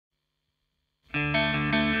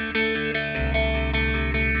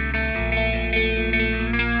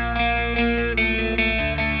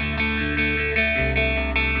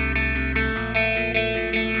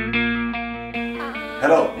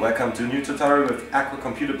welcome to a new tutorial with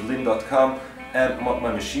aquacomputerberlin.com and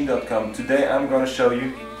ModMyMachine.com. Today I'm going to show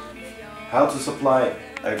you how to supply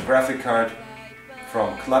a graphic card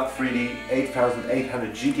from Club 3D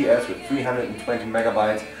 8800 GTS with 320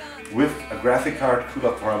 megabytes with a graphic card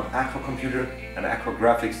cooler from Aquacomputer and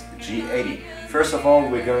aquagrafx G80. First of all,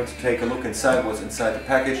 we're going to take a look inside what's inside the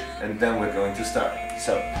package, and then we're going to start.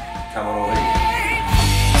 So, come on over here.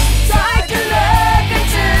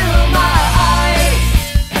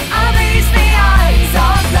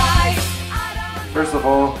 First of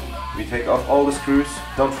all, we take off all the screws.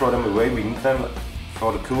 Don't throw them away, we need them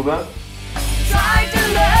for the cooler.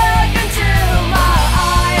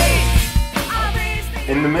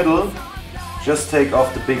 In the middle, just take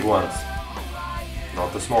off the big ones,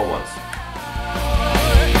 not the small ones.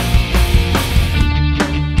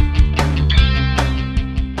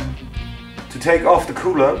 To take off the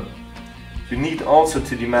cooler, you need also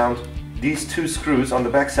to demount these two screws on the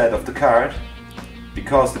back side of the card,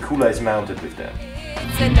 because the cooler is mounted with them.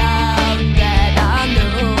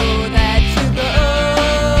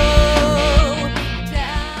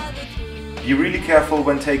 Be really careful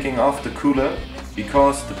when taking off the cooler,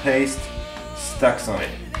 because the paste stuck on it.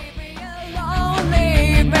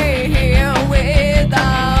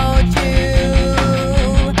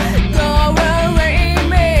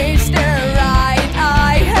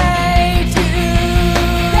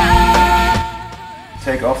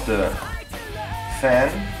 Take off the fan,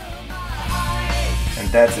 and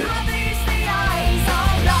that's it.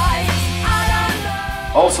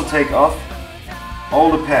 Also take off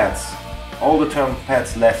all the pads, all the thermal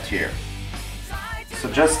pads left here.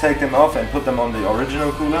 So just take them off and put them on the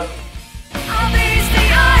original cooler.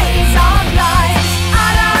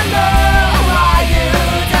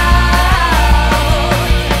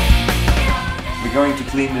 We're going to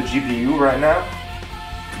clean the GPU right now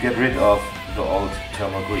to get rid of the old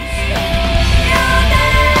thermal grease.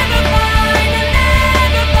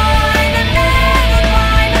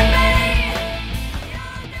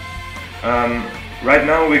 Right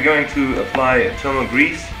now we're going to apply thermal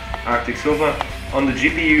grease, Arctic Silver, on the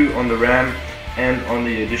GPU, on the RAM, and on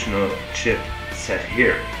the additional chip set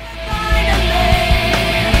here.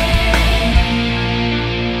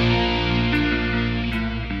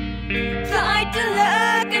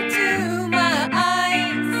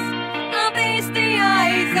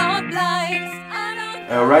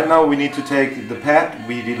 Right now we need to take the pad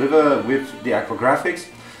we deliver with the aquagrafx.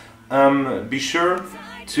 Be sure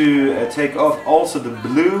to take off also the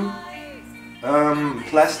blue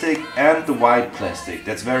plastic and the white plastic.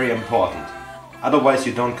 That's very important. Otherwise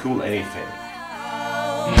you don't cool anything.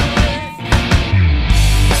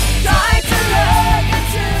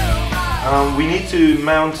 We need to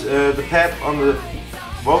mount the pad on the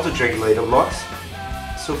voltage regulator blocks.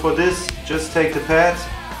 So for this, just take the pad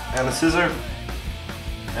and a scissor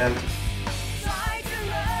and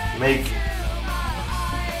make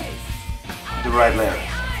the right layer.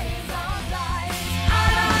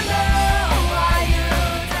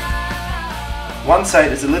 One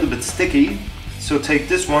side is a little bit sticky, so take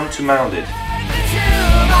this one to mount it.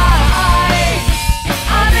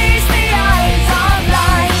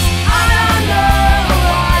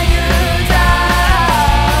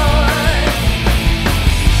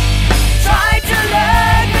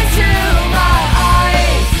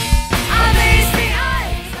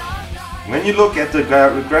 When you look at the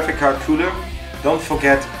graphic card cooler, don't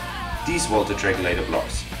forget these voltage regulator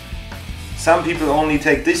blocks. Some people only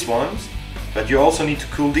take these ones, but you also need to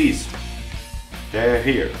cool these. They're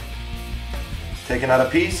here. Take another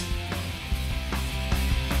piece.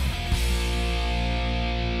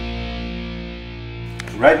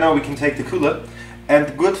 Right now we can take the cooler, and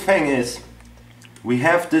the good thing is we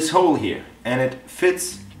have this hole here and it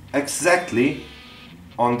fits exactly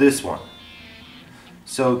on this one.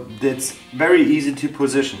 So it's very easy to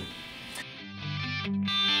position.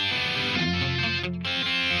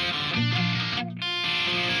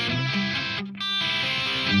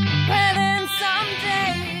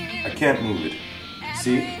 I can't move it.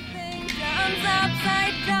 See?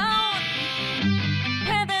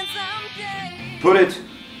 Put it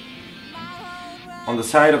on the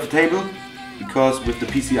side of the table, because with the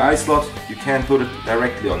PCI slot you can't put it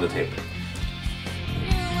directly on the table.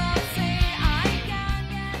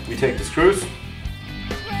 We take the screws.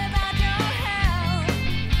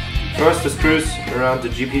 First the screws around the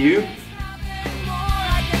GPU.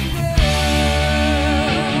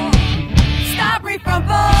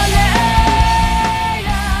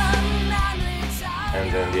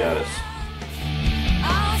 And then the others.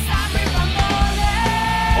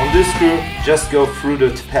 On this screw, just go through the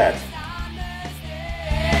pad.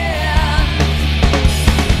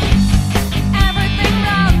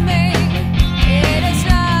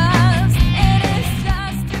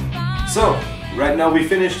 now we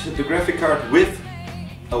finished the graphic card with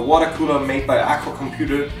a water cooler made by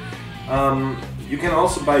Aquacomputer. You can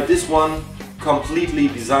also buy this one completely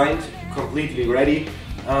designed, completely ready.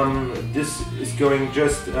 This is going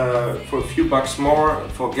just for a few bucks more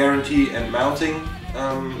for guarantee and mounting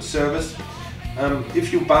service.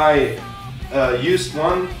 If you buy a used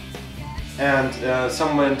one and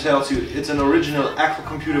someone tells you it's an original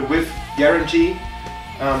Aquacomputer with guarantee,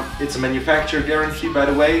 it's a manufacturer guarantee, by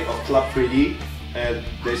the way, of Club 3D, and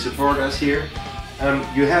they support us here.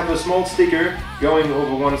 You have a small sticker going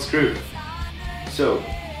over one screw. So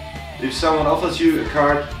if someone offers you a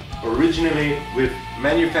card originally with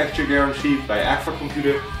manufacturer guarantee by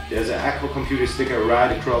Aquacomputer, there's an Aquacomputer sticker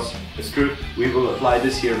right across the screw. We will apply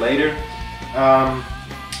this here later.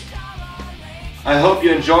 I hope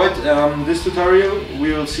you enjoyed this tutorial.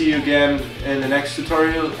 We will see you again in the next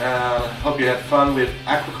tutorial. Hope you had fun with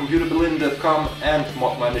aquacomputerberlin.com and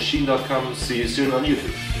ModMyMachine.com. See you soon on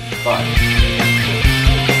YouTube. Bye.